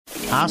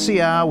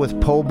RCR with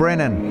Paul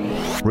Brennan,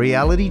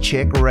 Reality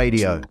Check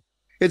Radio.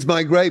 It's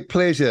my great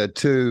pleasure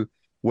to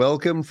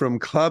welcome from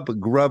Club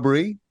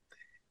Grubbery,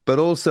 but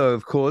also,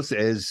 of course,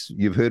 as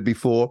you've heard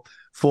before,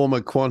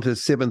 former Qantas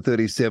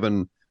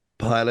 737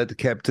 pilot,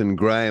 Captain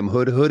Graham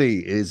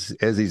Hoody, is,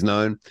 as he's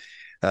known,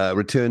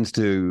 returns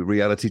to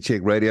Reality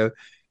Check Radio.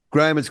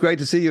 Graham, it's great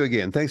to see you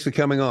again. Thanks for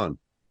coming on.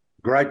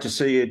 Great to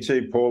see you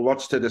too, Paul.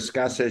 Lots to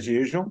discuss as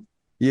usual.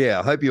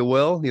 Yeah, I hope you're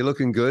well. You're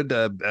looking good.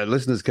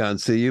 Listeners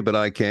can't see you, but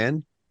I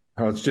can.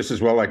 Oh, it's just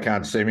as well they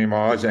can't see me.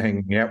 My eyes are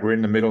hanging out. We're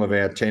in the middle of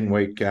our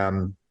 10-week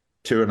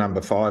tour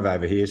number 5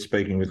 over here,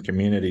 speaking with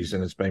communities,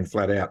 and it's been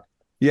flat out.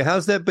 Yeah,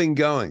 how's that been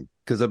going?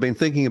 Because I've been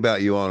thinking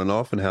about you on and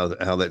off and how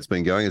that's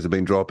been going. Has it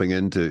been dropping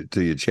into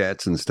your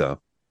chats and stuff?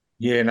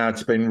 Yeah, no,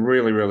 it's been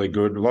really, really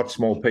good. Lots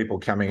more people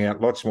coming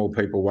out, lots more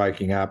people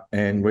waking up,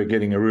 and we're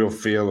getting a real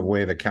feel of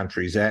where the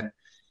country's at.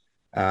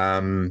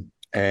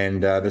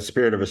 And the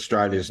spirit of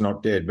Australia is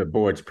not dead, but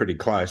boy, it's pretty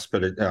close.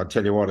 But I'll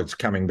tell you what, it's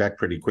coming back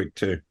pretty quick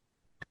too.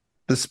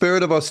 The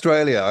spirit of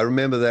Australia, I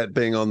remember that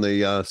being on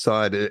the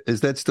side.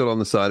 Is that still on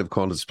the side of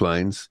Qantas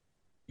planes?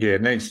 Yeah,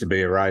 it needs to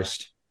be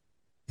erased.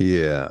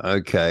 Yeah,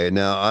 okay.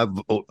 Now,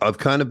 I've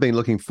kind of been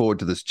looking forward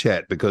to this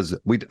chat because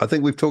I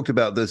think we've talked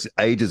about this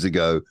ages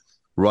ago,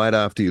 right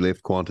after you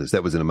left Qantas.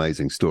 That was an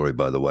amazing story,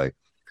 by the way.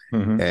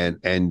 Mm-hmm.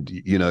 And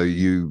you know,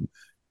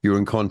 you're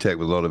in contact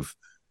with a lot of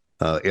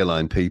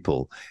airline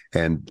people,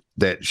 and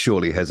that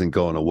surely hasn't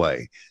gone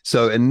away.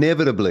 So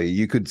inevitably,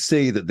 you could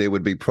see that there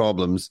would be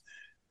problems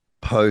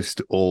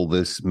post all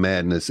this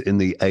madness in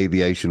the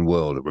aviation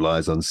world. It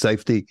relies on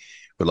safety,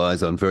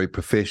 relies on very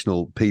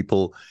professional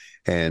people,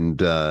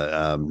 and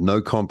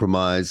no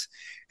compromise,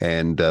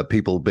 and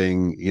people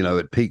being, you know,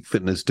 at peak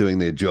fitness doing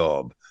their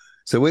job.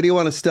 So where do you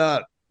want to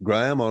start,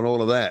 Graham, on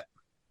all of that?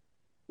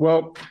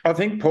 Well, I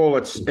think, Paul,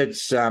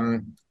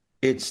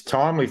 it's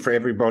timely for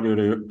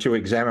everybody to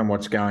examine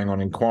what's going on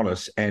in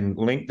Qantas and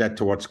link that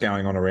to what's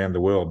going on around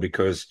the world,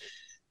 because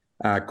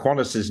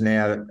Qantas is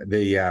now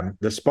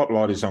the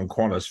spotlight is on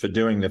Qantas for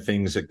doing the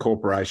things that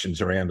corporations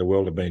around the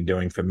world have been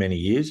doing for many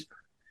years.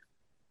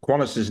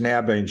 Qantas has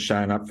now been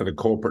shown up for the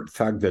corporate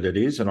thug that it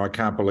is, and I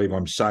can't believe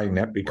I'm saying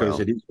that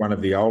because It is one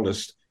of the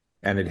oldest,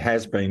 and it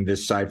has been the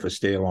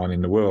safest airline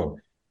in the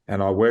world.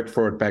 And I worked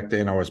for it back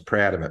then. I was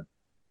proud of it.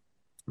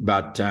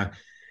 But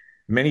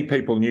many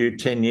people knew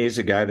 10 years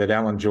ago that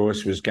Alan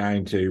Joyce was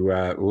going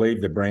to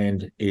leave the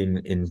brand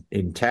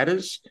in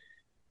tatters,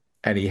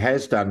 and he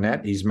has done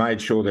that. He's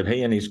made sure that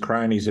he and his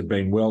cronies have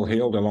been well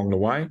heeled along the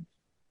way.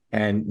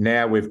 And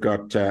now we've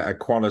got a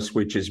Qantas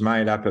which is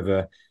made up of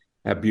a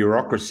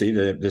bureaucracy,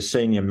 the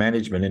senior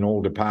management in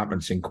all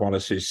departments in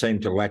Qantas, who seem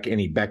to lack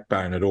any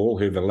backbone at all,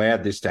 who've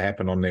allowed this to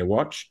happen on their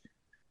watch.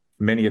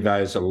 Many of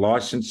those are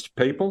licensed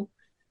people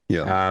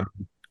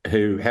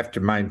who have to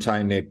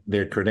maintain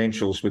their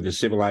credentials with the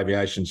Civil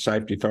Aviation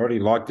Safety Authority,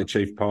 like the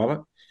chief pilot.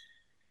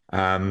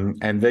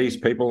 And these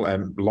people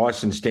are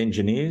licensed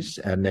engineers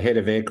and the head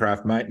of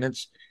aircraft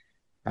maintenance,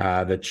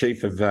 the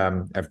chief of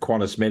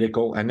Qantas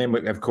Medical. And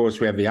then, of course,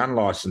 we have the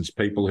unlicensed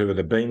people who are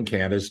the bean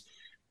counters.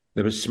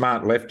 There were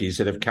smart lefties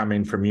that have come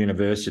in from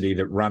university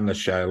that run the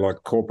show, like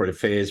corporate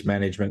affairs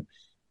management,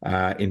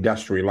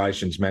 industrial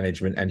relations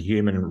management, and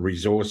human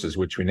resources,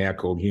 which we now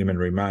call human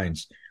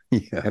remains.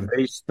 Yeah. And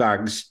these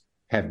thugs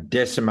have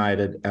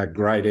decimated a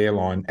great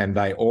airline, and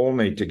they all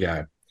need to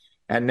go.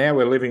 And now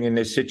we're living in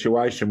this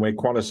situation where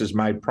Qantas has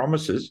made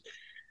promises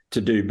to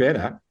do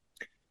better,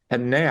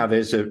 and now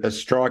there's a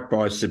strike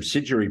by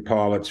subsidiary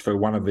pilots for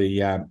one of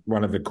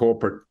the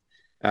corporate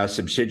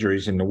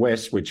subsidiaries in the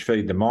West, which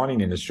feed the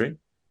mining industry.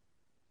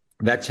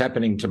 That's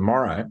happening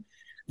tomorrow.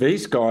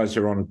 These guys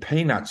are on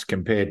peanuts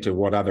compared to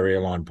what other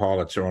airline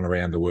pilots are on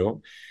around the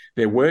world.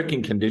 Their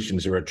working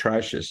conditions are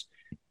atrocious.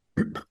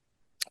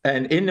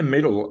 And in the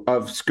middle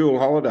of school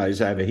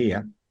holidays over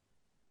here,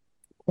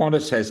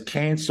 Qantas has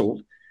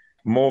cancelled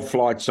more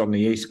flights on the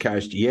East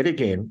Coast yet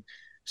again,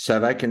 so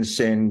they can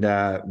send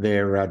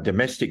their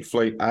domestic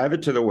fleet over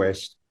to the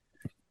West.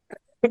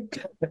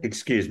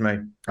 Excuse me,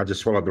 I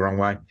just swallowed the wrong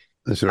way.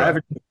 That's right. Over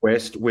to the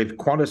West with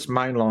Qantas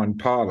mainline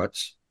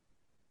pilots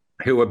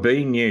who are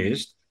being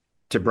used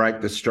to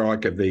break the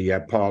strike of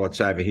the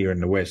pilots over here in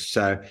the West.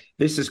 So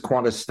this is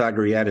Qantas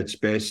thuggery at its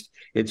best.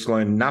 It's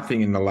learned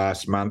nothing in the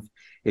last month.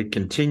 It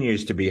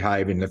continues to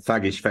behave in the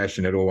thuggish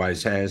fashion it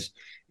always has.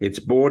 Its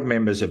board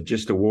members have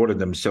just awarded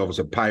themselves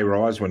a pay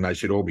rise when they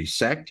should all be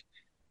sacked.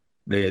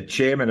 The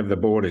chairman of the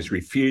board is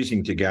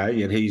refusing to go,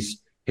 yet he's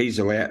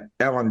allowed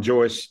Alan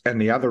Joyce and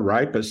the other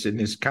rapists in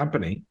this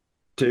company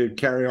to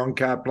carry on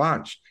carte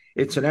blanche.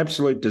 It's an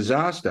absolute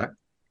disaster,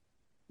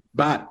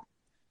 but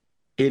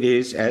it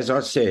is, as I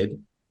said,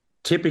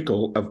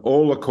 typical of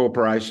all the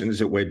corporations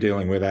that we're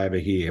dealing with over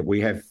here.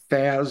 We have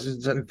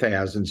thousands and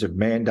thousands of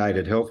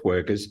mandated health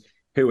workers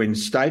who in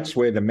states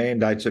where the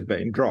mandates have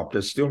been dropped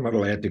are still not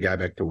allowed to go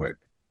back to work.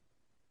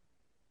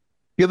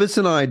 Give us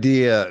an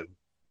idea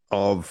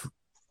of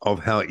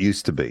how it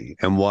used to be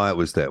and why it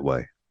was that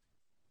way.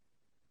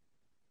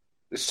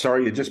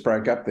 Sorry, you just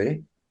broke up there.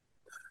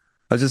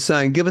 I was just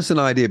saying, give us an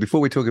idea,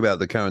 before we talk about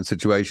the current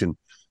situation,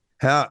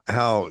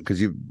 How because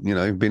you've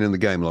been in the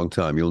game a long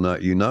time,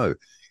 you know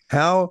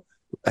how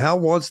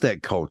was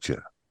that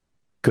culture?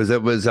 Because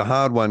it was a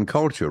hard won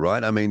culture,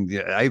 right? I mean,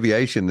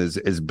 aviation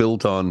is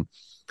built on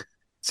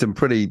some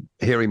pretty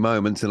hairy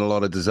moments and a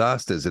lot of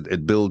disasters.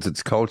 It builds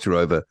its culture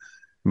over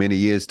many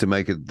years to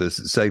make it the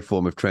safe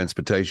form of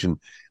transportation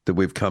that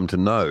we've come to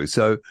know.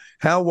 So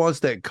how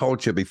was that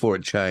culture before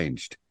it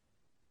changed?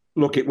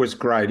 Look, it was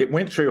great. It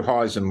went through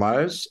highs and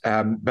lows,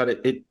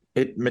 but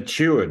it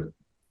matured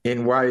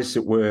in ways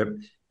that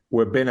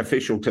were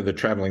beneficial to the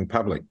travelling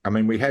public. I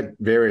mean, we had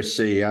various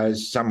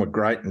CEOs. Some were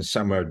great and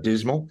some were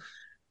dismal.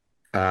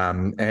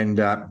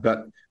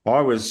 But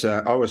I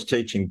was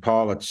teaching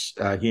pilots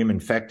human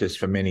factors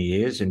for many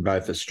years in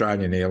both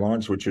Australian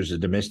Airlines, which was a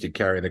domestic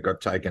carrier that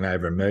got taken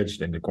over and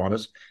merged into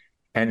Qantas,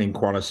 and in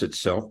Qantas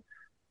itself.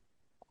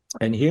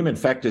 And human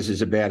factors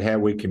is about how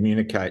we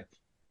communicate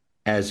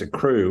as a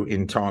crew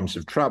in times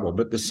of trouble.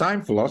 But the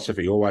same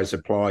philosophy always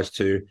applies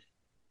to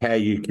how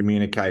you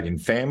communicate in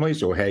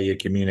families or how you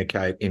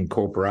communicate in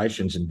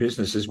corporations and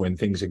businesses when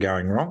things are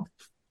going wrong.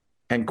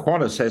 And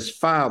Qantas has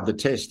failed the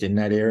test in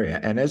that area.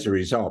 And as a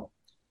result,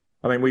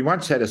 I mean, we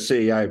once had a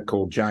CEO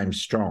called James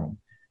Strong.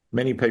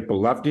 Many people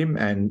loved him,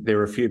 and there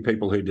were a few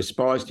people who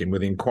despised him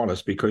within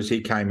Qantas because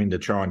he came in to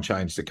try and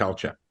change the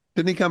culture.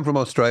 Didn't he come from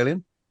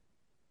Australian?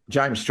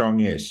 James Strong,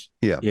 yes.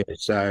 Yeah.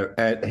 So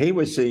he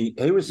was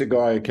the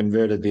guy who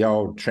converted the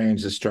old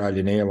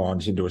Trans-Australian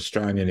Airlines into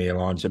Australian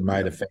Airlines and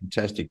made a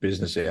fantastic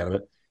business out of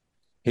it.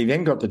 He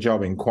then got the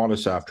job in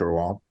Qantas after a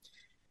while.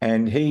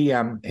 And he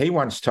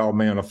once told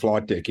me on a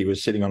flight deck, he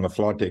was sitting on the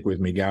flight deck with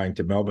me going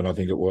to Melbourne, I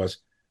think it was.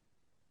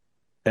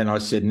 And I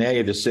said, now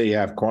you're the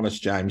CEO of Qantas,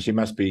 James, you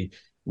must be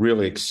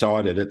really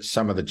excited at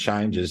some of the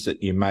changes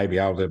that you may be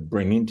able to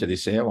bring into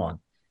this airline.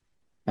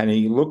 And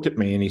he looked at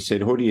me and he said,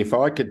 Hoody, if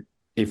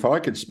I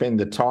could spend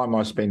the time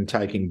I spend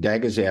taking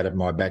daggers out of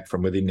my back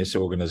from within this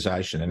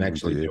organisation and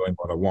actually doing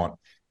what I want,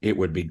 it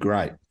would be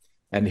great.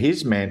 And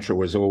his mantra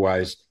was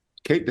always,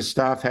 keep the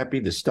staff happy,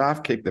 the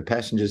staff keep the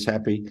passengers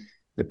happy,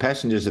 the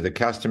passengers are the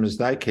customers,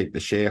 they keep the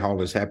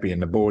shareholders happy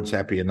and the board's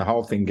happy, and the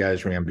whole thing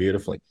goes around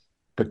beautifully.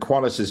 But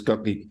Qantas has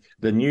got the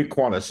new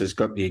Qantas has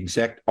got the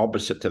exact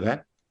opposite to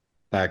that.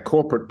 They are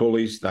corporate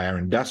bullies, they are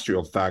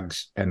industrial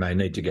thugs, and they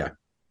need to go.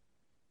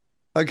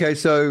 Okay,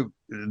 so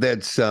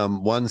that's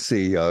one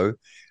CEO.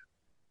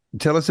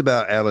 Tell us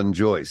about Alan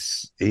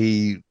Joyce.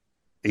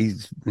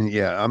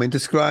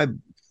 Describe,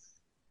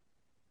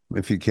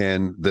 if you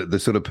can, the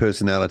sort of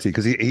personality,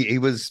 because he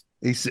was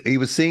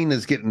seen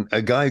as getting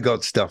a guy who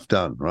got stuff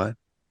done, right?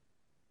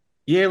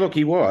 Yeah, look,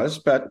 he was,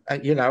 but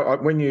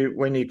when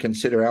you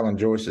consider Alan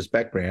Joyce's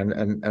background,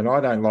 and I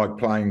don't like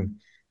playing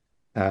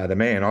the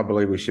man, I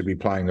believe we should be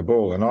playing the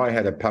ball. And I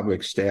had a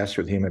public stoush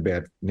with him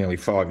about nearly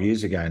 5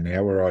 years ago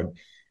now, where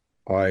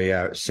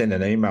I sent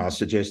an email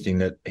suggesting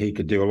that he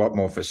could do a lot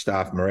more for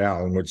staff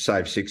morale and would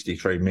save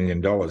 $63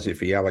 million if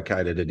he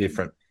allocated a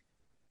different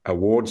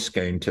award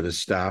scheme to the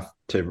staff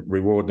to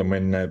reward them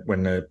when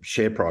the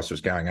share price was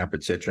going up,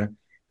 etc.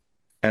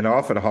 And I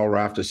offered a whole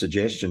raft of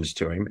suggestions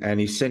to him, and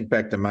he sent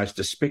back the most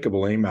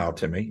despicable email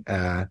to me,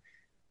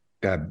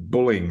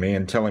 bullying me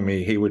and telling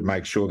me he would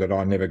make sure that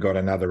I never got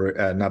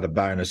another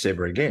bonus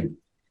ever again.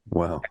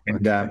 Wow.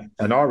 And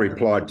I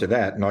replied to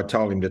that, and I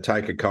told him to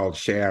take a cold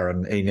shower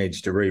and he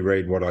needs to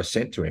reread what I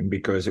sent to him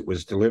because it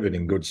was delivered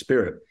in good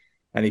spirit.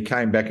 And he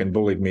came back and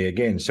bullied me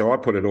again. So I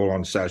put it all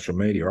on social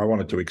media. I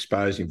wanted to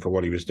expose him for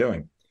what he was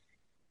doing.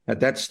 At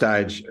that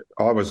stage,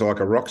 I was like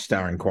a rock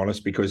star in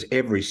Qantas because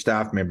every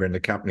staff member in the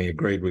company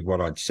agreed with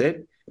what I'd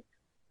said.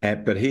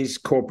 But his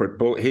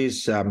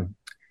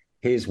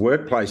his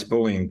workplace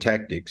bullying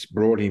tactics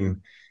brought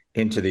him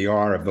into the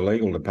ire of the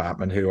legal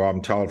department, who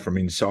I'm told from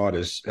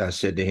insiders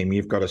said to him,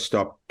 "You've got to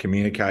stop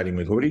communicating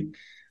with Hoody,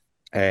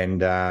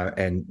 and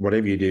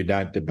whatever you do,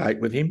 don't debate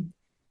with him."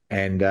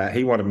 And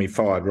he wanted me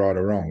fired, right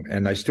or wrong.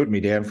 And they stood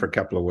me down for a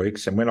couple of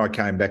weeks. And when I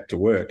came back to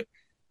work,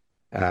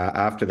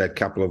 after that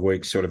couple of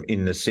weeks sort of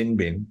in the sin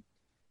bin,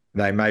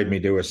 they made me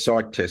do a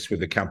psych test with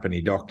the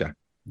company doctor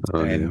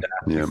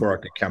before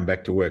I could come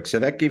back to work. So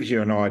that gives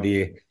you an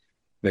idea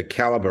the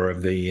calibre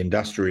of the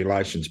industrial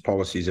relations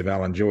policies of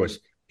Alan Joyce.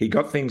 He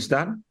got things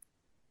done,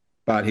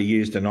 but he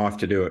used a knife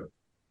to do it.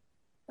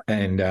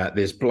 And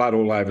there's blood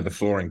all over the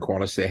floor in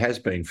Qantas. There has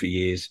been for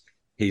years.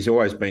 He's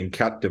always been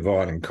cut,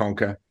 divide and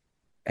conquer.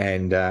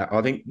 And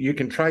I think you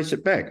can trace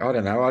it back. I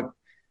don't know.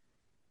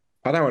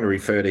 I don't want to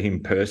refer to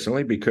him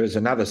personally because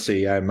another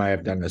CEO may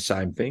have done the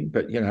same thing,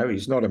 but,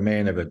 he's not a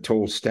man of a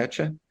tall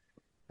stature.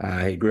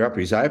 He grew up,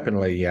 he's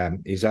openly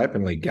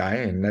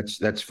gay, and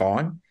that's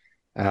fine.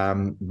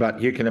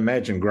 But you can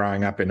imagine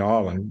growing up in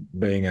Ireland,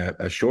 being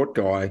a short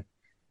guy,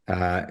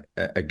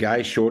 a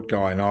gay short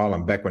guy in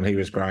Ireland back when he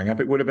was growing up.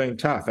 It would have been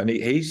tough. And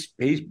he's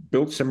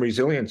built some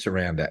resilience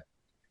around that.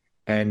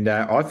 And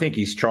I think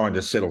he's trying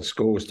to settle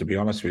scores, to be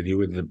honest with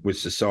you, with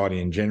society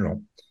in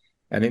general.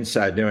 And in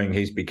so doing,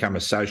 he's become a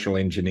social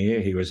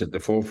engineer. He was at the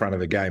forefront of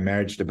the gay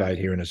marriage debate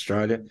here in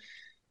Australia.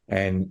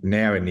 And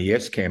now in the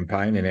Yes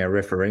campaign, in our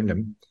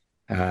referendum,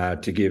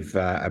 to give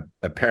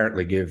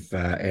apparently give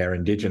our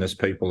Indigenous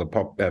people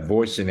a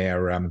voice in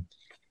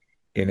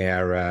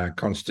our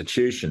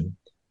constitution.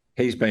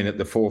 He's been at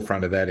the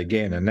forefront of that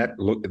again, and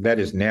that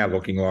is now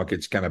looking like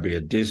it's going to be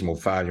a dismal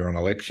failure on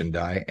election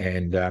day,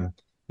 and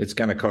it's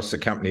going to cost the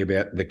country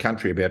about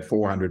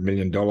 $400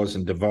 million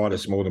and divide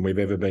us more than we've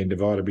ever been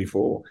divided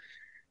before.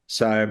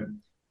 So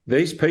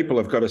these people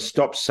have got to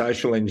stop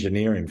social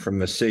engineering from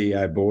the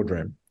CEO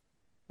boardroom,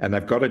 and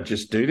they've got to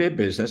just do their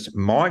business,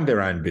 mind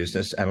their own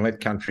business, and let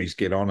countries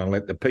get on and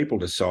let the people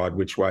decide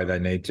which way they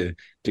need to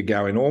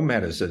go in all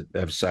matters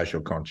of social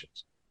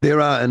conscience.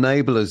 There are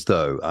enablers,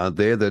 though, aren't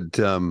there,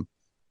 that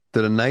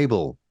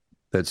enable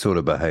that sort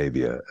of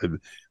behaviour?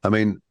 I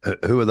mean,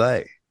 who are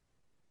they?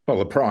 Well,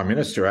 the Prime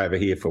Minister over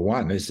here, for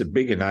one, is the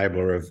big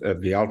enabler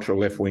of the ultra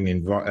left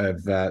wing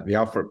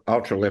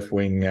ultra left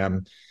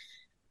wing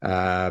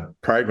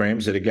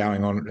programs that are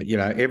going on. You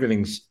know,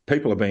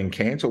 people are being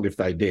cancelled if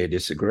they dare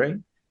disagree.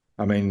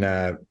 I mean,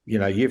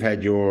 you've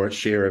had your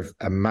share of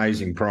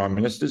amazing prime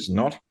ministers,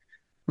 not.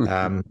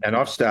 And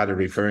I've started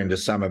referring to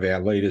some of our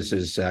leaders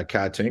as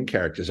cartoon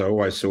characters. I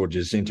always saw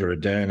Jacinta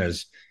Ardern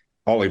as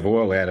olive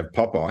oil out of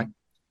Popeye,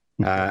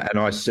 and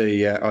I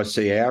see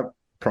our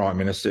Prime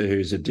Minister,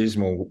 who's a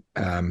dismal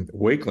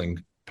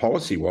weakling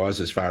policy-wise,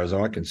 as far as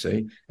I can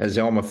see, as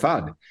Elmer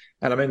Fudd.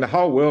 And I mean, the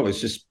whole world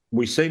is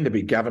we seem to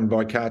be governed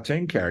by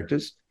cartoon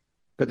characters,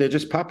 but they're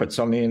just puppets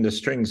on the end of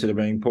strings that are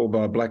being pulled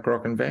by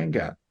BlackRock and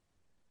Vanguard.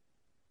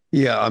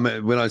 Yeah, I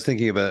mean, when I was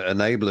thinking about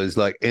enablers,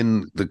 like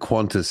in the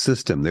Qantas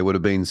system, there would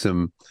have been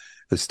some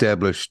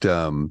established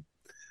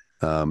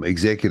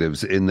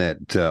executives in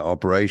that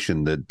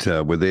operation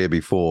that were there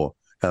before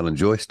Alan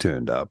Joyce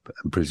turned up,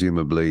 and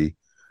presumably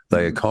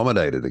they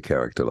accommodated a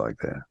character like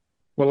that.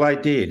 Well, they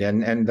did,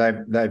 and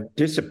they've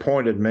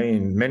disappointed me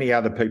and many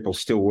other people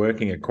still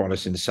working at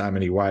Qantas in so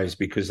many ways,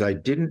 because they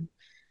didn't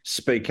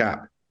speak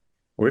up,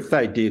 or if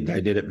they did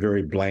it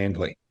very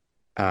blandly.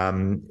 I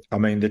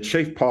mean, the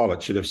chief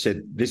pilot should have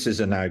said, this is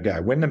a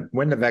no-go.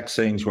 When the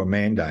vaccines were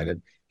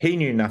mandated, he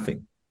knew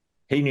nothing.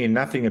 He knew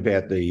nothing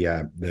about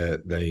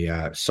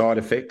the side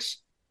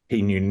effects.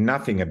 He knew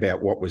nothing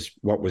about what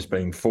was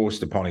being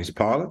forced upon his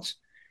pilots,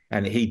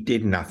 and he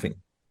did nothing.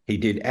 He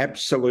did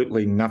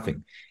absolutely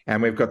nothing.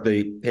 And we've got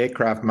the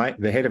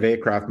head of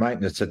aircraft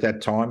maintenance at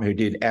that time, who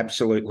did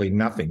absolutely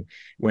nothing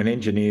when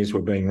engineers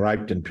were being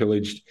raped and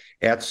pillaged.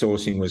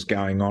 Outsourcing was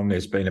going on.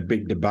 There's been a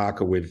big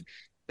debacle with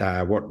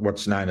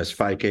what's known as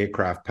fake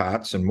aircraft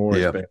parts, and more.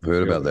 Yeah,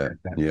 heard about that.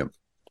 Yeah.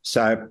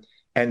 So,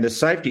 and the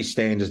safety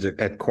standards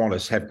at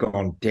Qantas have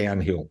gone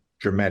downhill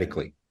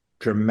dramatically,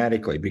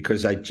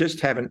 because they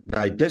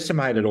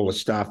decimated all the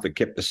staff that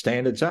kept the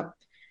standards up.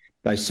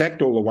 They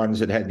sacked all the ones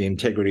that had the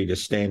integrity to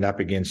stand up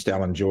against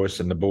Alan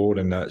Joyce and the board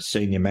and the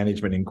senior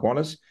management in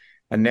Qantas.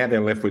 And now they're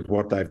left with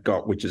what they've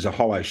got, which is a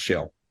hollow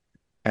shell.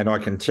 And I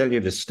can tell you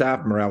the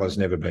staff morale has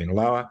never been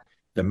lower.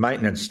 The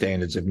maintenance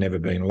standards have never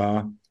been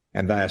lower.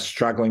 And they are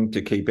struggling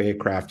to keep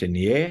aircraft in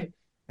the air,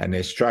 and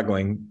they're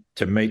struggling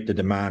to meet the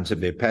demands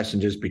of their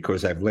passengers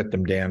because they've let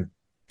them down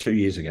 2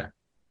 years ago.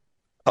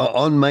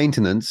 On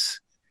maintenance,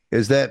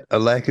 is that a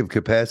lack of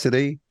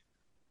capacity,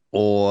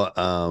 or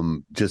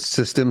just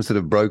systems that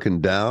have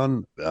broken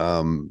down,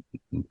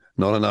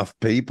 not enough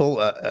people?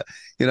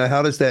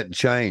 How does that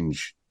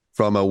change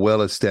from a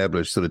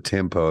well-established sort of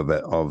tempo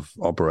of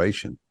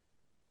operation?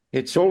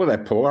 It's all of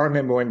that, Paul. I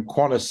remember when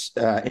Qantas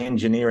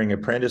engineering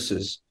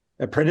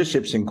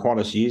apprenticeships in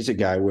Qantas years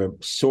ago were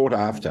sought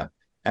after,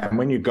 and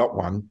when you got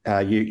one,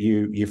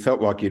 you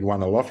felt like you'd won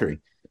the lottery.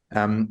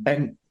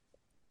 And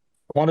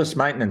Qantas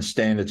maintenance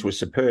standards were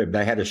superb.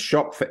 They had a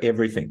shop for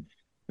everything.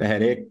 They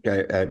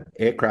had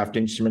aircraft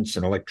instruments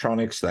and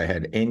electronics. They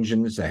had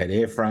engines. They had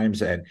airframes.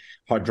 They had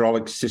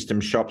hydraulic system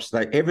shops.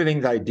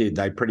 Everything they did,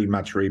 they pretty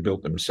much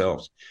rebuilt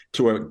themselves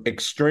to an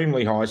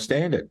extremely high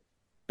standard,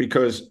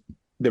 because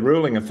the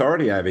ruling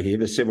authority over here,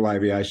 the Civil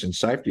Aviation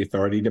Safety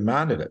Authority,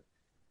 demanded it.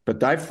 But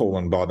they've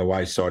fallen by the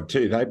wayside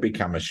too. They've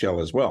become a shell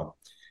as well.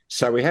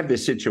 So we have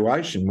this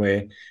situation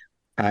where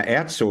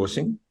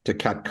outsourcing to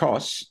cut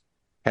costs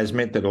has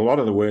meant that a lot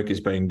of the work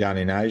is being done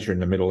in Asia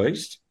and the Middle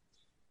East,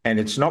 and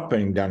it's not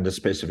being done to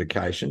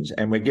specifications.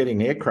 And we're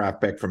getting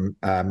aircraft back from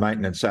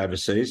maintenance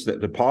overseas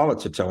that the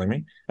pilots are telling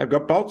me have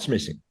got bolts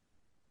missing.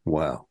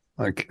 Wow.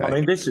 Okay. I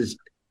mean, this is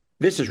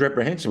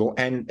reprehensible.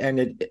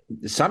 And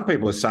some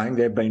people are saying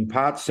there have been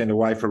parts sent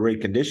away for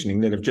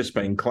reconditioning that have just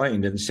been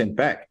cleaned and sent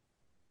back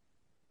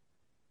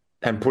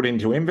and put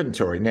into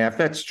inventory. Now, if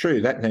that's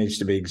true, that needs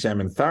to be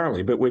examined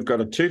thoroughly. But we've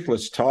got a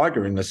toothless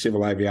tiger in the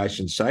Civil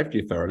Aviation Safety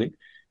Authority,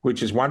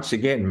 which is once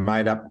again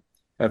made up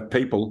of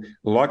people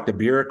like the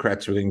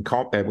bureaucrats within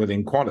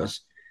Qantas,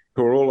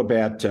 who are all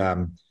about,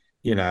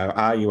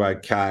 are you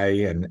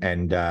okay,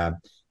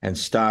 and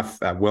staff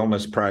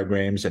wellness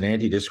programs and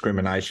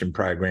anti-discrimination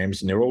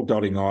programs, and they're all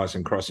dotting I's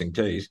and crossing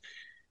T's,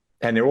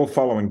 and they're all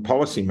following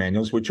policy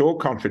manuals which all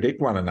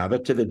contradict one another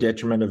to the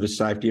detriment of the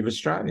safety of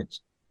Australians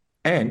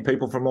and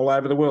people from all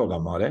over the world, I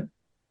might add.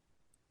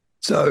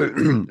 So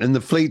in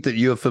the fleet that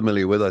you're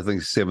familiar with, I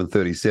think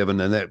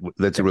 737, and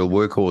that's a real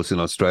workhorse in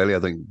Australia.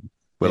 I think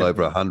well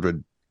over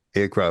 100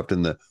 aircraft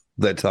in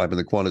that type in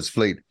the Qantas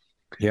fleet.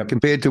 Yep.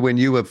 Compared to when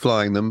you were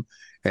flying them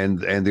and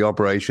the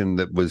operation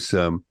that was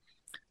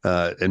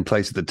in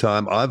place at the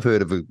time, I've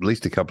heard of at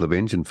least a couple of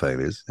engine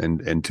failures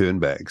and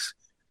turnbacks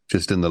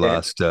just in the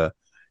last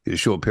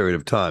short period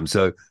of time.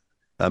 So,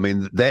 I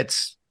mean,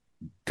 that's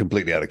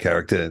completely out of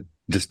character.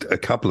 Just a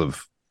couple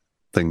of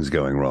things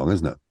going wrong,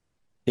 isn't it?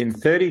 In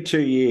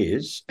 32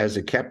 years as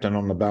a captain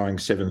on the Boeing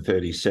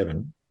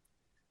 737,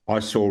 I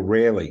saw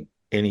rarely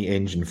any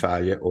engine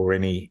failure or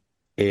any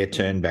air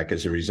turnback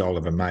as a result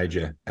of a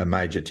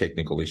major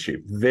technical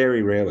issue.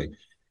 Very rarely.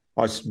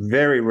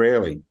 Very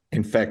rarely.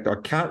 In fact, I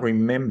can't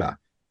remember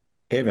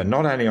ever,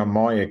 not only on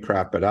my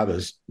aircraft but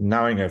others,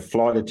 knowing of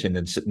flight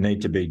attendants that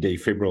need to be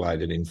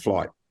defibrillated in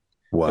flight.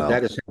 Wow. But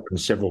that has happened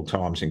several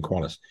times in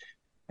Qantas.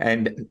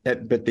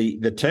 But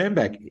the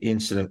turnback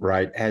incident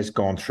rate has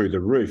gone through the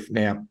roof.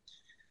 Now,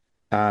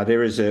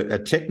 there is a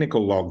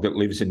technical log that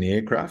lives in the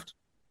aircraft.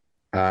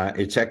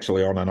 It's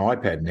actually on an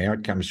iPad now.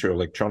 It comes through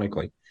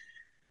electronically.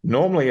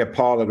 Normally, a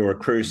pilot or a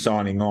crew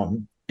signing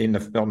on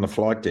the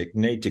flight deck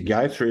need to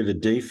go through the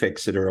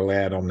defects that are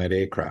allowed on that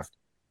aircraft.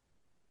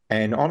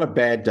 And on a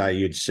bad day,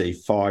 you'd see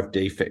 5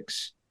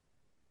 defects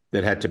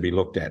that had to be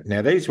looked at.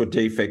 Now, these were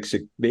defects.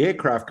 The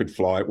aircraft could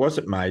fly. It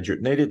wasn't major.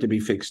 It needed to be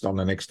fixed on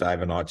the next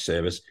overnight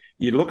service.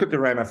 You look at the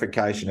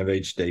ramification of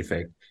each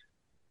defect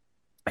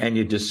and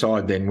you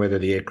decide then whether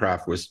the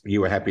aircraft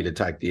you were happy to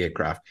take the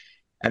aircraft.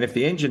 And if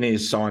the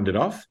engineers signed it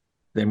off,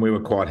 then we were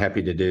quite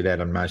happy to do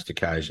that on most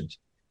occasions.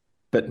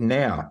 But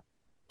now,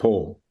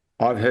 Paul,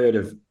 I've heard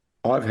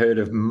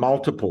of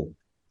multiple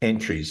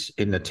entries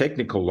in the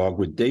technical log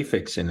with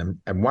defects in them.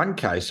 And one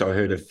case I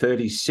heard of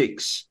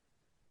 36.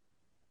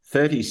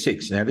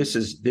 36. Now, this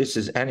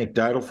is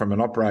anecdotal from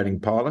an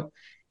operating pilot.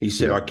 He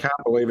said, I can't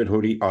believe it,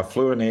 Hoody. I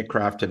flew an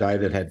aircraft today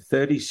that had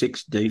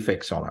 36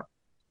 defects on it.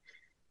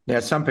 Now,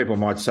 some people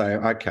might say,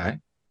 okay,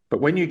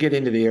 but when you get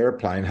into the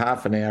airplane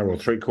half an hour or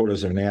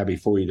 3/4 of an hour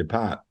before you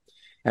depart,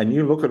 and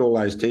you look at all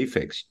those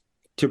defects,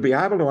 to be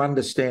able to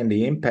understand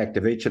the impact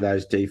of each of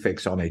those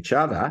defects on each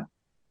other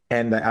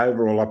and the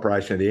overall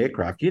operation of the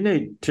aircraft, you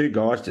need 2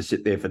 guys to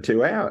sit there for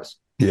 2 hours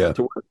to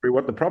work through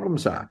what the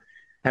problems are.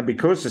 And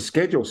because the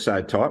schedule's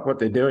so tight, what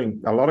they're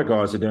doing, a lot of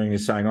guys are doing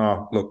is saying,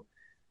 oh, look.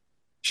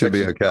 Should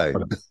be okay.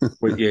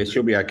 Yeah,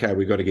 she'll be okay.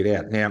 We've got to get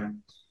out. Now,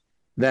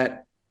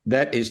 that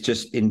is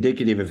just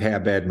indicative of how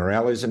bad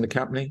morale is in the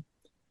company.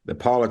 The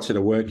pilots that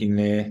are working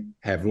there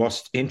have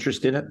lost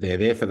interest in it. They're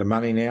there for the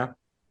money now.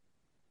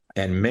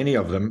 And many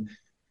of them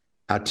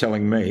are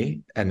telling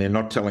me, and they're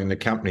not telling the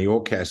company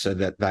or CASA,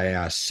 that they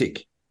are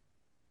sick,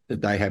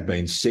 that they have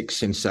been sick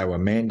since they were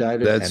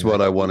mandated. That's what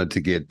I wanted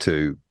to get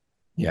to.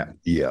 Yeah.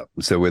 Yeah.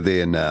 So we're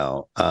there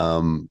now.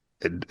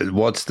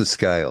 What's the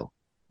scale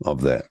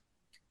of that?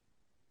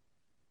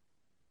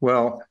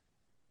 Well,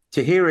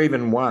 to hear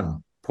even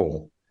one,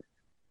 Paul,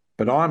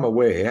 but I'm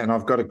aware, and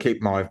I've got to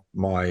keep my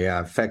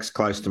facts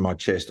close to my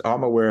chest,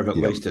 I'm aware of at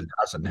least a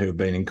dozen who have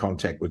been in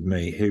contact with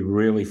me who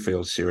really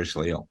feel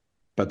seriously ill,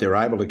 but they're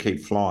able to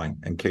keep flying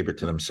and keep it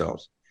to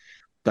themselves.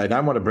 They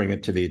don't want to bring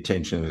it to the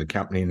attention of the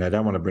company, and they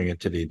don't want to bring it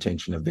to the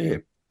attention of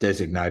their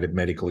designated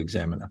medical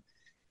examiner.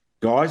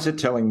 Guys are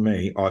telling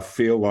me, I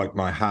feel like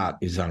my heart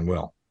is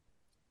unwell.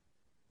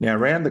 Now,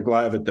 around the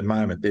globe at the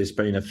moment, there's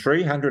been a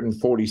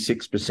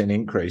 346%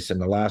 increase in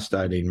the last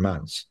 18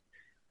 months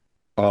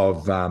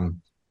of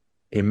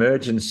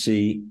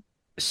emergency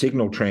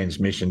signal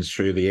transmissions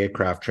through the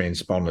aircraft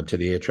transponder to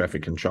the air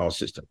traffic control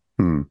system.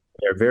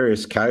 There are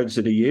various codes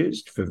that are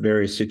used for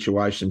various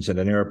situations that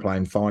an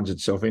aeroplane finds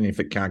itself in if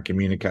it can't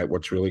communicate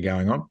what's really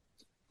going on.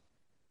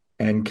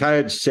 And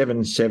code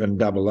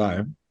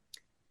 7700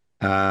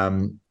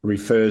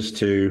 refers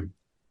to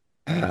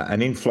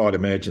an in-flight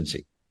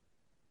emergency.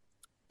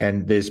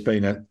 And there's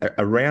been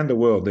around the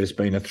world, there's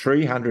been a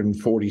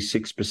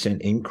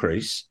 346%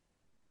 increase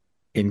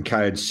in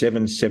code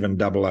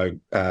 7700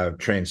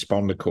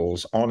 transponder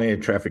calls on air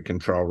traffic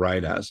control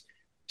radars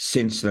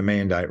since the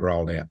mandate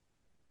rolled out.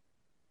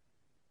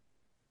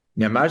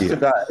 Now, most of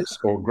those,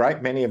 or a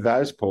great many of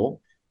those, Paul,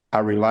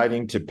 are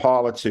relating to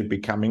pilots who've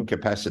become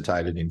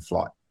incapacitated in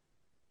flight.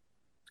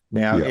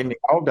 Now, in the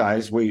old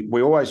days,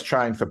 we always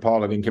trained for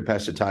pilot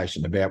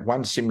incapacitation, about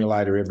 1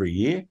 simulator every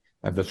year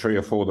of the 3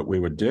 or 4 that we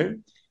would do.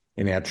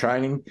 In our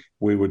training,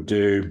 we would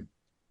do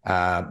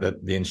the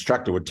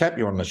instructor would tap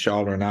you on the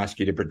shoulder and ask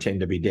you to pretend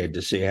to be dead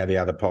to see how the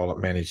other pilot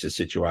managed the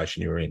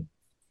situation you were in.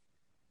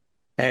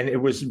 And it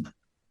was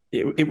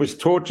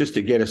taught just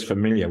to get us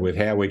familiar with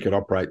how we could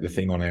operate the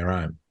thing on our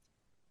own.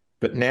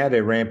 But now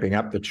they're ramping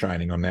up the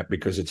training on that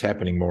because it's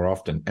happening more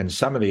often. And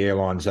some of the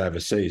airlines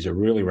overseas are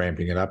really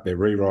ramping it up. They're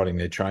rewriting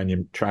their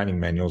training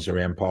manuals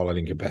around pilot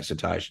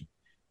incapacitation.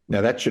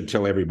 Now, that should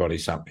tell everybody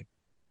something.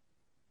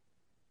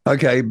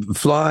 Okay,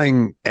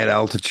 flying at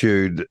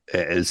altitude,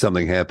 as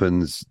something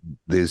happens,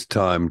 there's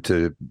time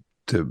to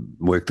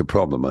work the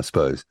problem, I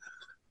suppose.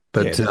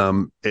 But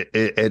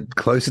at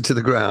closer to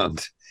the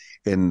ground,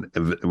 in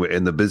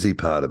the busy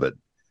part of it,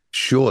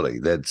 surely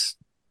that's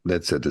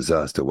a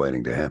disaster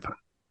waiting to happen.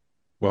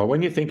 Well,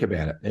 when you think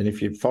about it, and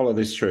if you follow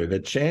this through, the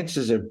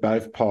chances of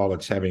both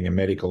pilots having a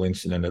medical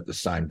incident at the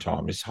same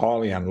time is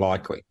highly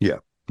unlikely. Yeah.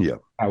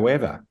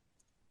 However,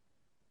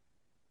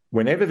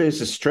 whenever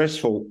there's a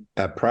stressful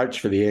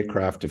approach for the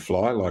aircraft to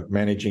fly, like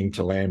managing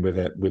to land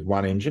with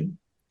one engine,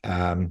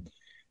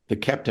 the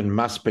captain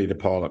must be the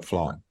pilot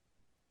flying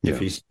if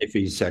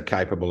he's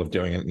capable of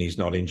doing it and he's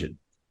not injured.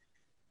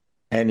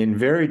 And in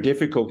very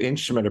difficult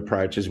instrument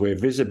approaches where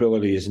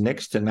visibility is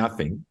next to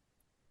nothing,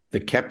 the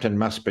captain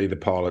must be the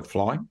pilot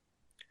flying.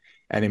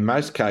 And in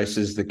most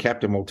cases, the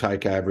captain will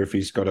take over if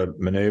he's got to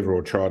manoeuvre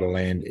or try to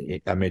land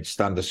amidst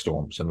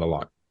thunderstorms and the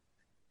like.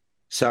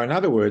 So in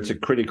other words, at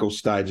critical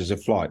stages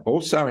of flight.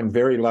 Also in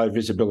very low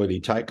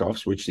visibility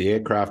takeoffs, which the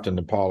aircraft and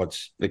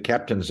the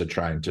captains are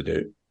trained to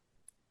do,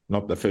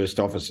 not the first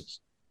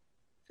officers,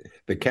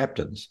 the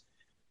captains.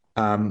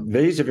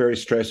 These are very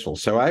stressful.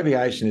 So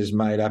aviation is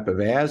made up of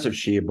hours of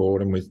sheer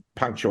boredom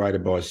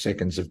punctuated by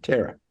seconds of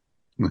terror.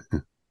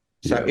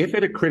 So if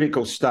at a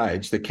critical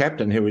stage, the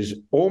captain, who is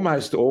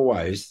almost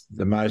always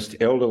the most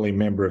elderly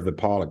member of the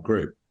pilot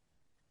group,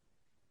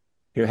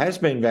 who has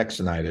been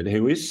vaccinated,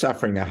 who is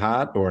suffering a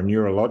heart or a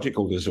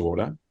neurological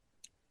disorder,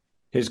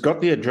 who's got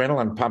the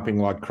adrenaline pumping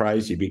like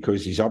crazy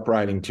because he's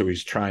operating to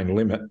his trained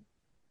limit,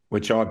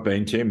 which I've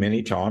been to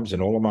many times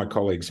and all of my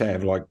colleagues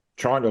have, like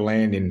trying to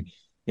land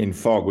in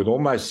fog with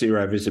almost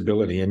zero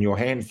visibility and your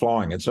hand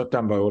flying. It's not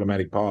done by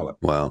automatic pilot.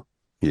 Wow.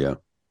 Yeah.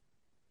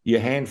 Your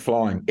hand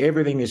flying.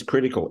 Everything is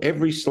critical.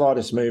 Every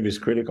slightest move is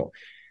critical.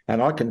 And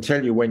I can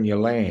tell you when you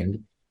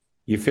land,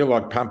 you feel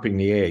like pumping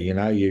the air.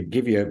 You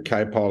give your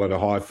co-pilot a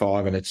high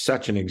five and it's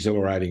such an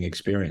exhilarating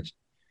experience.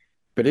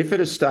 But if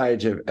at a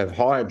stage of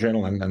high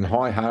adrenaline and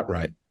high heart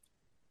rate,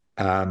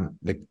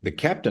 the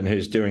captain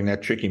who's doing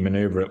that tricky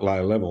maneuver at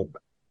low level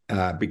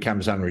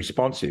becomes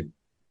unresponsive,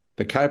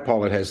 the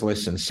co-pilot has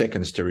less than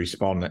seconds to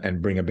respond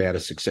and bring about a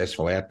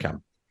successful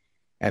outcome.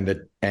 And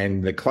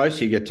the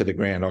closer you get to the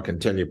ground, I can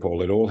tell you,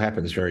 Paul, it all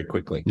happens very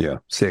quickly. Yeah,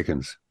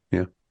 seconds.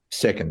 Yeah.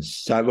 Seconds.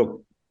 So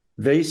look,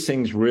 these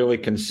things really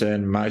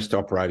concern most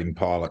operating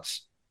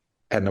pilots.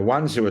 And the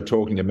ones who are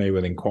talking to me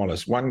within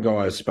Qantas, one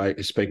guy is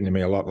speaking to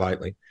me a lot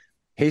lately.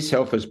 His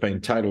health has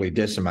been totally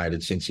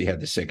decimated since he had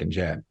the second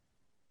jab.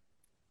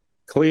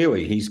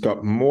 Clearly, he's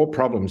got more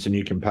problems than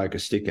you can poke a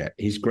stick at.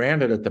 He's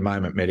grounded at the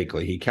moment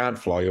medically. He can't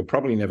fly. He'll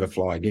probably never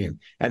fly again.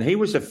 And he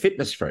was a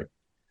fitness freak.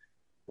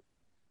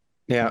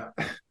 Now,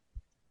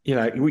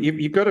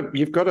 you've got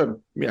to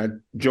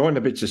join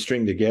the bits of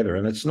string together,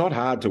 and it's not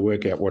hard to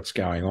work out what's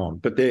going on.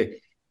 But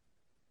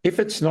if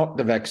it's not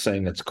the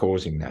vaccine that's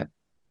causing that,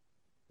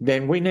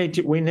 then we need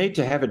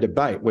to have a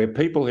debate where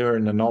people who are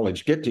in the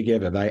knowledge get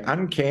together. They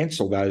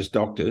uncancel those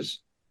doctors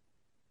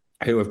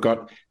who have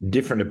got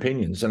different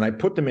opinions, and they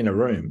put them in a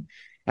room,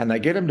 and they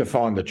get them to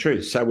find the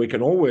truth, so we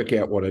can all work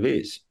out what it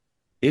is.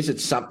 Is it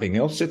something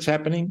else that's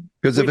happening?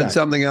 Because if it's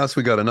something else,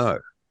 we got to know.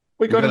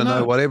 We got to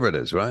know whatever it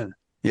is, right?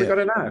 Yeah. We got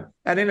to know.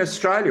 And in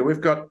Australia,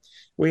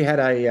 we had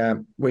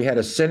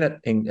a Senate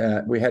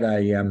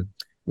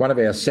one of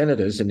our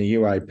senators in the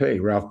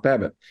UAP, Ralph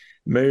Babbitt,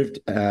 moved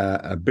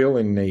a bill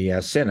in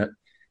the Senate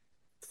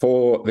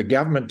for the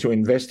government to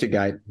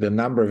investigate the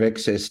number of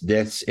excess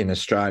deaths in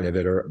Australia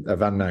that are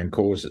of unknown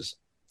causes.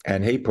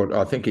 And he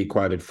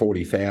quoted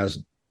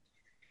 40,000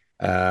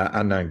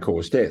 unknown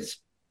cause deaths.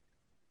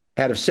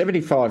 Out of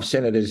 75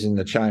 senators in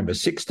the chamber,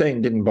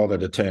 16 didn't bother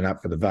to turn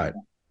up for the vote.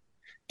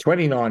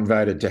 29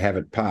 voted to have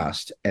it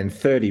passed and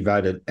 30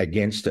 voted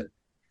against it.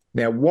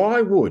 Now,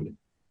 why would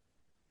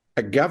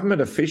a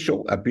government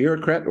official, a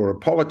bureaucrat or a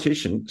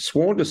politician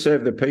sworn to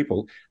serve the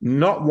people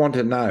not want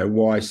to know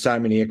why so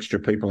many extra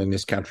people in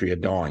this country are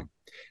dying?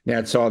 Now,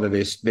 it's either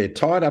they're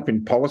tied up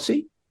in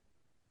policy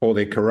or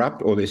they're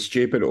corrupt or they're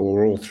stupid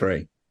or all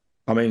three.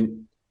 I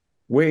mean,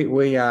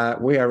 we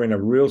are in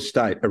a real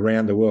state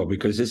around the world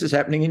because this is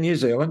happening in New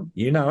Zealand.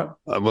 You know it.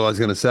 Well, I was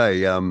going to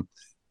say,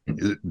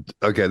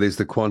 okay, there's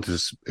the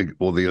Qantas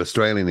or the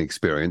Australian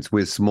experience.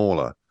 We're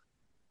smaller,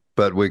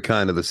 but we're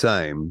kind of the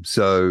same.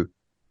 So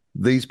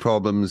these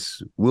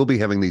problems, we'll be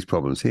having these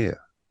problems here,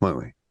 won't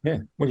we? Yeah,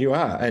 well, you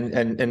are. And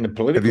the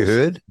political... Have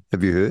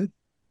you heard?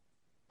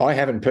 I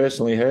haven't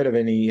personally heard of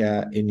any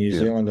in New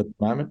Zealand at the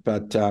moment,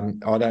 but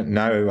I don't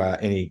know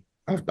any.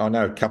 I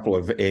know a couple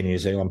of Air New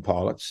Zealand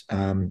pilots,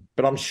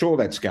 but I'm sure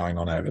that's going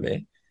on over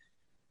there.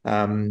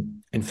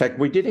 In fact,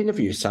 we did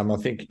interview some, I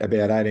think,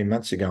 about 18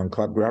 months ago on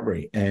Club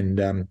Grubbery,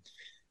 and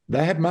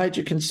they have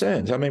major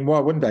concerns. I mean, why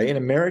wouldn't they? In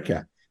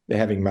America, they're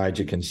having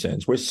major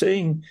concerns. We're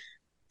seeing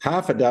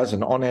half a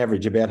dozen, on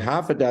average, about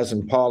half a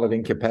dozen pilot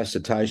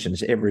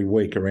incapacitations every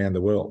week around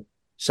the world.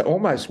 So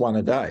almost one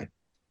a day.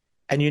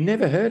 And you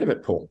never heard of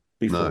it, Paul,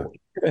 before.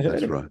 No,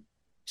 that's right.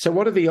 So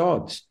what are the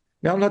odds?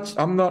 Now,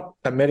 I'm not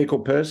a medical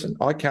person.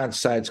 I can't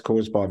say it's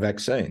caused by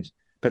vaccines,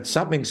 but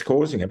something's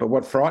causing it. But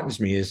what frightens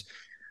me is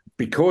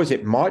because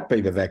it might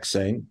be the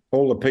vaccine,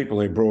 all the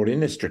people who brought in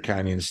this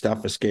draconian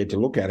stuff are scared to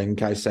look at it in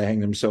case they hang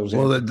themselves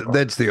out. Well,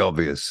 that's the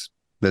obvious.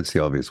 That's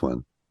the obvious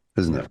one,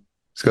 isn't it?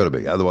 It's got to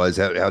be. Otherwise,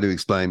 how do you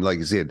explain, like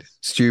you said,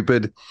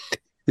 stupid,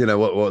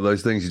 what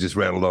those things you just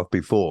rattled off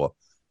before?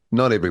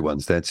 Not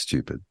everyone's that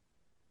stupid,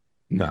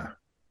 No,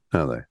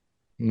 are they?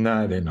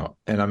 no, they're not.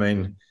 And I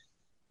mean,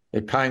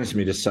 it pains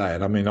me to say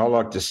it. I mean, I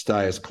like to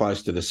stay as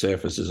close to the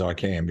surface as I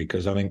can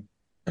because I think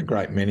a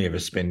great many of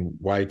us spend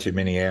way too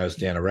many hours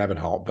down a rabbit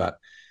hole, but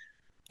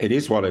it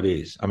is what it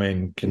is. I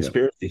mean,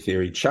 conspiracy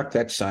theory, chuck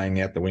that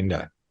saying out the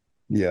window.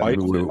 Yeah, I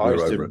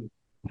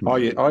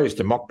used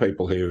to mock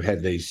people who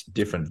had these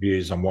different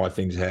views on why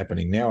things are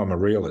happening. Now I'm a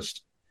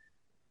realist.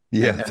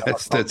 Yeah,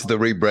 that's the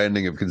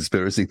rebranding of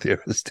conspiracy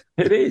theorist.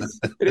 It is.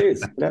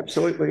 It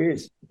absolutely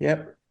is.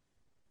 Yep.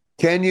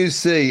 Can you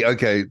see,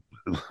 okay,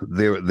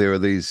 there are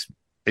these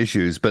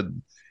issues, but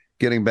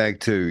getting back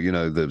to, you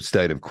know, the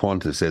state of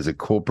Qantas as a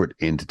corporate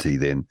entity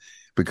then,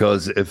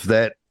 because if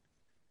that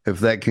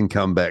can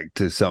come back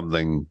to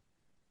something,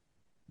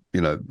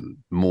 you know,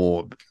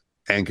 more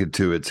anchored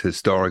to its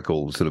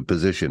historical sort of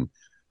position,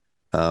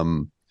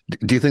 do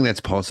you think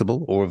that's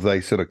possible, or have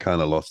they sort of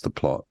kind of lost the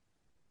plot?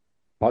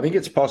 I think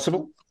it's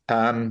possible.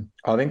 I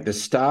think the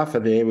staff are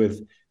there with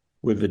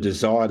the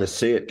desire to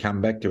see it come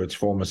back to its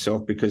former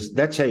self, because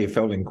that's how you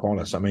felt in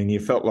Qantas. I mean,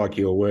 you felt like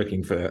you were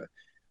working for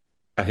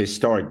a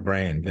historic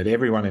brand that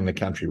everyone in the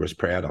country was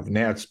proud of.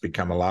 Now it's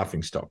become a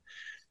laughingstock.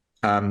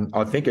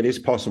 I think it is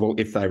possible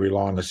if they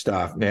rely on the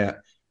staff. Now,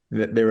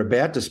 they're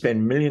about to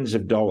spend millions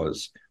of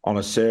dollars on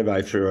a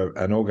survey through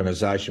an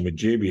organisation with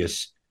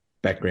dubious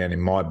background in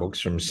my books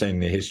from seeing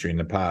their history in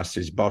the past,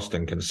 is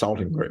Boston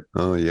Consulting Group.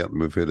 Oh, yeah,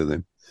 we've heard of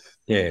them.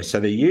 Yeah, so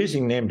they're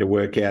using them to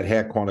work out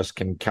how Qantas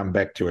can come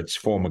back to its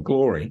former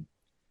glory.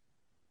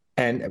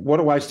 And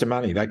what a waste of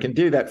money. They can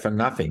do that for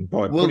nothing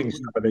by putting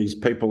some of these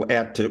people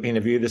out to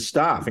interview the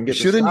staff and get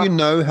Shouldn't the staff. you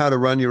know how to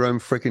run your own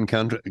freaking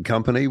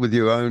company with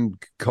your own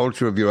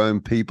culture of your own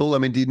people? I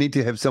mean, do you need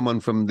to have someone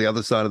from the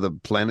other side of the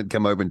planet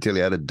come over and tell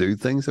you how to do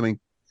things? I mean,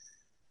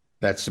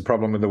 that's the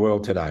problem with the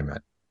world today, mate.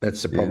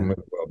 That's the problem with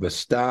the world. The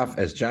staff,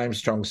 as James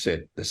Strong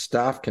said, the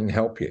staff can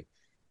help you.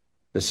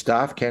 The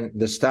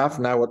staff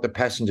know what the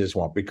passengers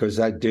want because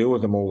they deal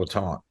with them all the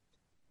time.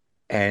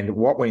 And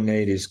what we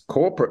need is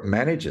corporate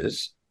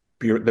managers,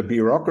 the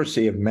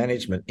bureaucracy of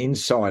management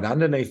inside,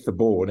 underneath the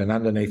board and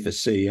underneath the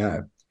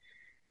CEO.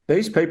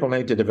 These people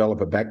need to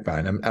develop a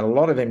backbone, and a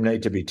lot of them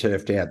need to be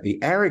turfed out.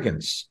 The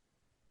arrogance,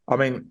 I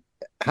mean,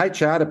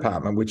 HR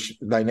department, which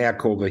they now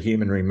call the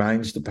Human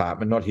Remains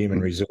Department, not Human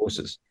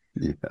Resources.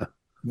 Yeah.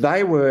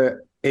 They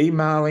were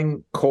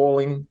emailing,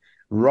 calling,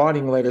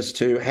 writing letters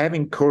to,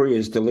 having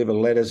couriers deliver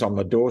letters on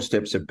the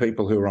doorsteps of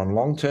people who are on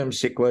long-term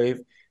sick leave,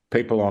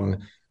 people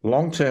on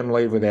long-term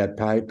leave without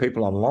pay,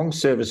 people on long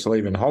service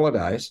leave and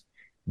holidays,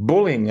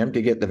 bullying them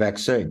to get the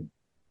vaccine.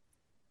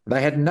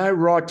 They had no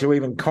right to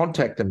even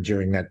contact them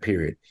during that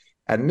period.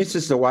 And this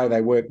is the way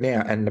they work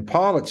now. And the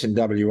pilots in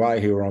WA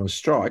who are on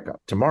strike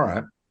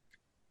tomorrow,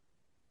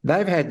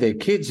 they've had their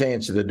kids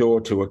answer the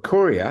door to a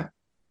courier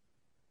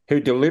who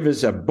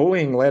delivers a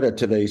bullying letter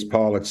to these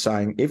pilots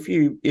saying, if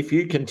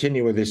you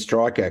continue with this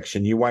strike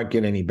action, you won't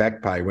get any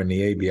back pay when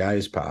the EBA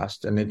is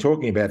passed. And they're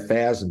talking about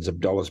thousands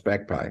of dollars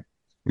back pay.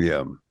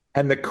 Yeah.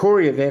 And the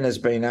courier then has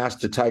been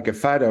asked to take a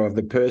photo of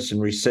the person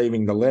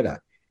receiving the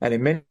letter. And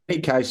in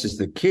many cases,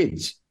 the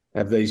kids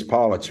of these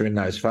pilots are in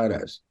those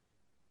photos.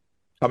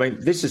 I mean,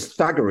 this is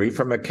thuggery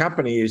from a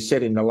company who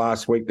said in the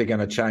last week they're going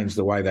to change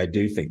the way they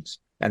do things.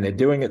 And they're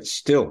doing it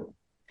still.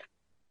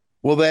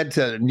 Well, that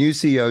new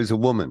CEO is a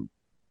woman.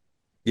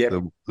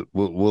 Yep.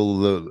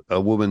 Will a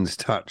woman's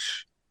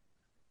touch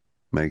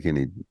make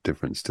any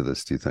difference to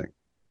this, do you think?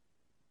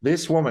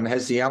 This woman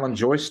has the Alan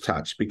Joyce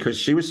touch because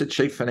she was the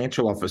chief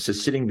financial officer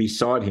sitting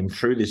beside him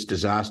through this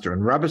disaster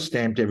and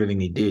rubber-stamped everything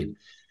he did.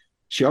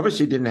 She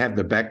obviously didn't have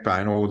the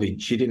backbone, or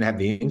she didn't have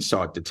the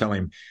insight to tell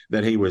him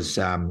that he was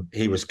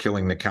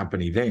killing the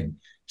company then.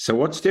 So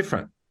what's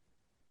different?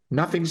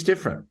 Nothing's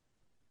different.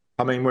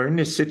 I mean, we're in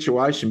this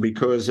situation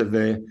because of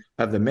the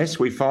mess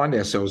we find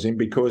ourselves in,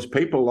 because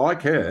people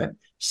like her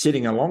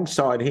sitting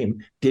alongside him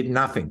did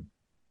nothing.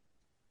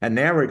 And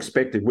now we're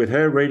expected, with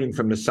her reading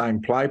from the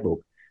same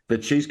playbook,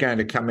 that she's going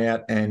to come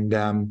out and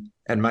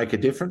make a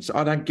difference.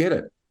 I don't get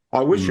it.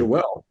 I wish her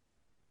well.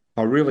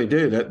 I really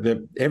do.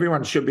 That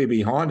everyone should be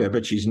behind her,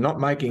 but she's not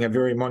making a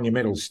very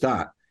monumental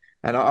start.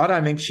 And I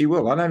don't think she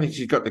will. I don't think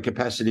she's got the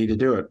capacity to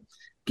do it,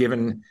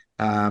 given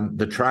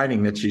the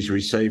training that she's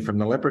received from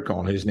the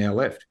leprechaun who's now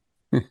left.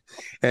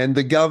 And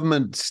the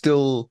government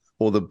still,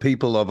 or the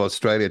people of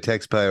Australia,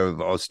 taxpayer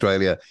of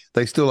Australia,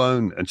 they still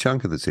own a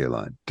chunk of this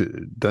airline,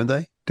 don't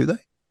they? Do they?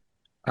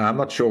 I'm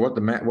not sure what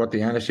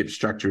the ownership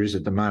structure is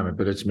at the moment,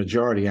 but it's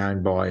majority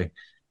owned by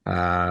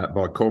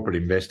corporate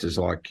investors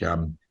like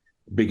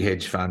big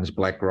hedge funds,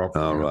 BlackRock.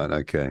 Oh, right,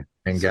 okay.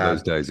 And so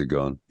those days are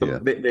gone. Yeah.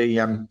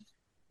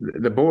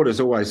 The board has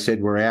always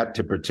said we're out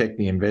to protect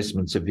the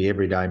investments of the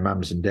everyday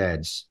mums and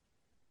dads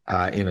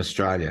in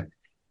Australia.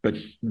 But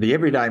the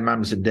everyday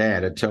mums and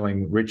dad are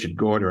telling Richard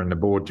Gorder and the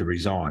board to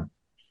resign.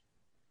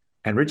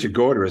 And Richard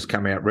Gorder has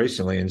come out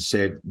recently and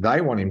said they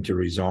want him to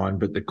resign,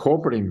 but the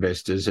corporate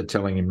investors are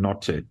telling him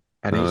not to.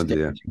 And he's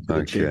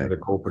the chair of the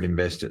corporate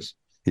investors.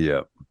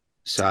 Yeah.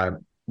 So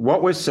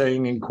what we're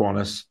seeing in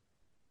Qantas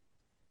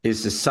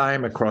is the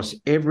same across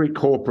every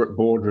corporate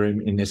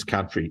boardroom in this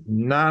country.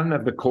 None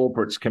of the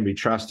corporates can be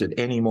trusted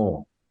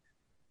anymore.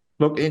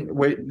 Look,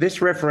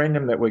 this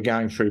referendum that we're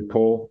going through,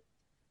 Paul,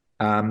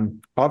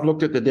 I've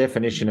looked at the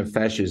definition of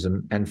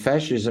fascism, and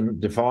fascism,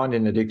 defined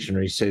in the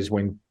dictionary, says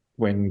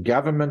when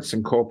governments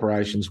and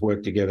corporations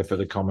work together for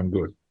the common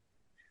good.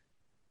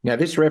 Now,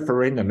 this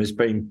referendum has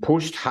been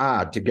pushed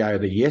hard to go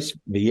the yes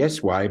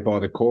way by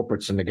the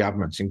corporates and the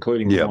governments,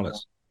 including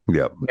Qantas.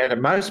 Yep. Now, to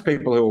most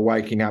people who are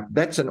waking up,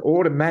 that's an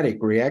automatic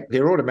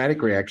their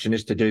automatic reaction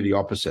is to do the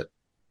opposite.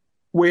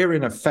 We're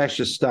in a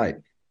fascist state.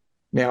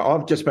 Now,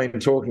 I've just been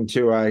talking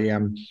to a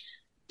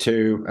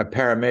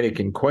paramedic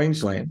in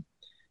Queensland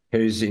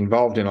who's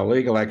involved in a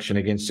legal action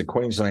against the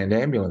Queensland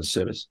Ambulance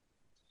Service.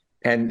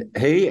 And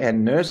he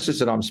and nurses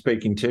that I'm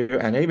speaking to,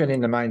 and even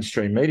in the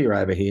mainstream media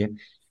over here,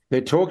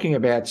 they're talking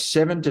about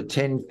 7,000 to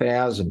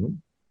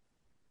 10,000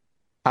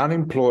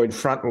 unemployed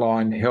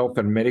frontline health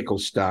and medical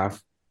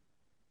staff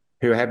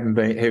who've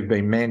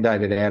been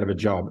mandated out of a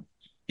job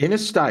in a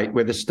state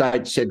where the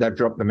state said they've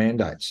dropped the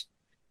mandates.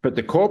 But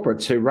the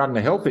corporates who run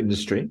the health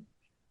industry,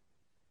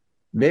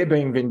 they're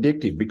being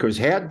vindictive because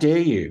how dare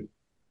you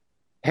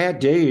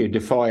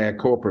defy our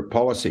corporate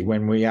policy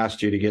when we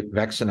asked you to get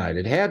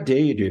vaccinated? How dare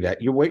you do that?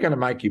 We're going to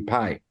make you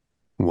pay.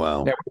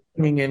 Wow. Now, we're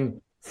bringing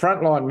in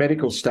frontline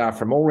medical staff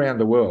from all around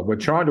the world. We're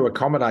trying to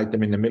accommodate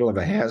them in the middle of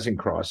a housing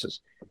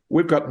crisis.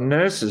 We've got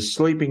nurses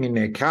sleeping in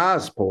their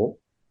cars, Paul,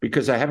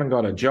 because they haven't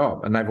got a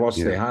job and they've lost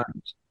their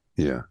homes.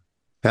 Yeah.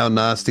 How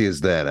nasty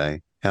is that, eh?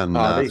 How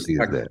nasty is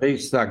that?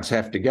 These thugs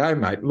have to go,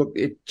 mate. Look,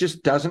 it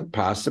just doesn't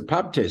pass the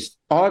pub test,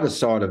 either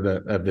side of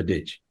the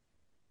ditch.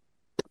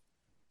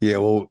 Yeah,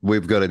 well,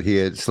 we've got it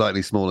here,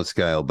 slightly smaller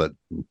scale, but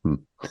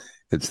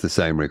it's the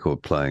same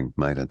record playing,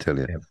 mate, I tell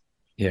you.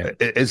 Yeah.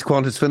 Is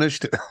Qantas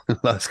finished?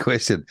 Last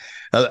question.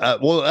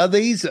 Well, are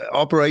these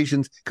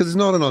operations, because it's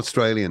not an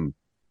Australian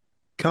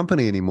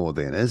company anymore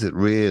then, is it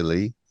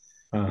really?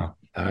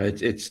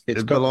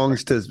 It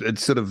belongs to,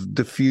 it's sort of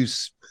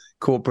diffuse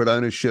corporate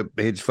ownership,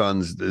 hedge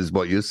funds is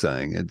what you're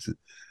saying. It's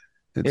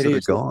sort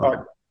of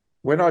gone.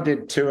 When I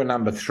did tour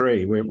number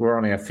 3, we're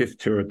on our 5th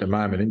tour at the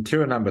moment. In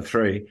tour number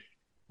 3,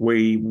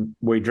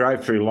 we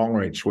drove through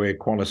Longreach, where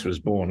Qantas was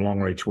born,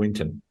 Longreach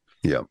Winton.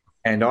 Yeah.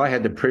 And I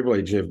had the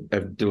privilege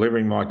of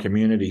delivering my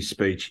community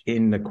speech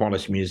in the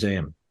Qantas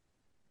Museum.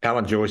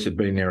 Alan Joyce had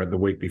been there the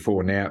week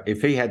before. Now,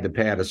 if he had the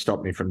power to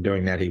stop me from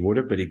doing that, he would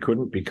have, but he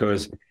couldn't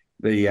because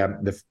the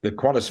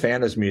Qantas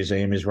Founders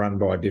Museum is run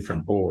by a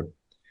different board.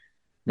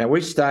 Now,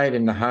 we stayed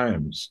in the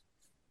homes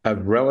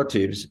of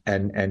relatives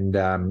and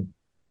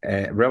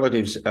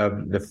relatives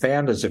of the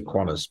founders of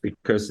Qantas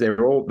because they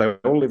all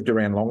lived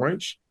around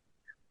Longreach.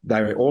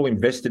 They were all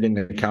invested in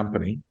the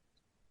company.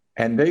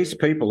 And these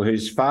people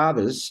whose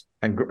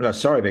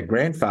their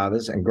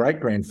grandfathers and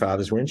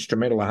great-grandfathers were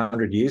instrumental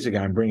 100 years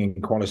ago in bringing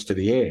Qantas to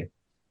the air,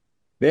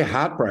 they're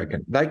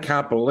heartbroken. They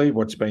can't believe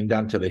what's been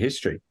done to the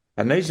history.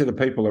 And these are the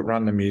people that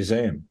run the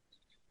museum.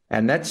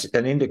 And that's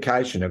an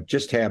indication of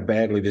just how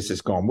badly this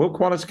has gone. Will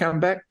Qantas come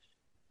back?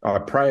 I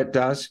pray it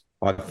does.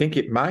 I think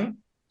it may.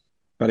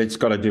 But it's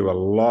got to do a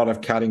lot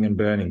of cutting and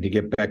burning to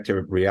get back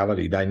to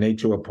reality. They need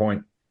to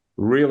appoint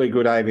really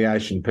good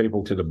aviation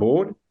people to the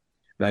board.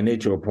 They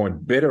need to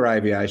appoint better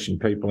aviation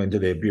people into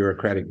their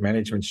bureaucratic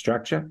management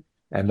structure,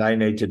 and they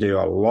need to do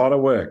a lot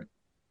of work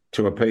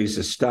to appease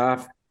the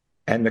staff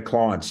and the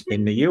clients.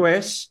 In the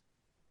US,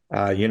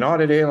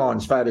 United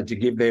Airlines voted to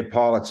give their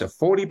pilots a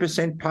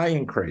 40% pay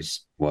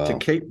increase to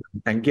keep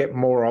them and get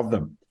more of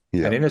them.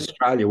 Yeah. And in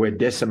Australia, we're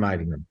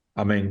decimating them.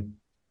 I mean,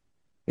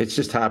 it's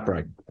just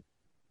heartbreaking.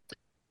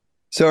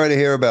 Sorry to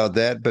hear about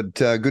that, but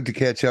good to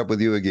catch up with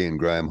you again,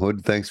 Graham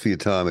Hood. Thanks for your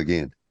time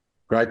again.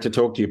 Great to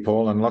talk to you,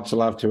 Paul, and lots of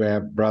love to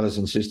our brothers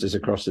and sisters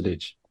across the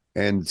ditch.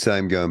 And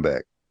same going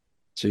back.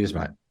 Cheers,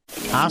 mate.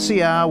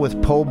 RCR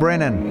with Paul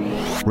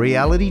Brennan,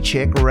 Reality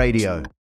Check Radio.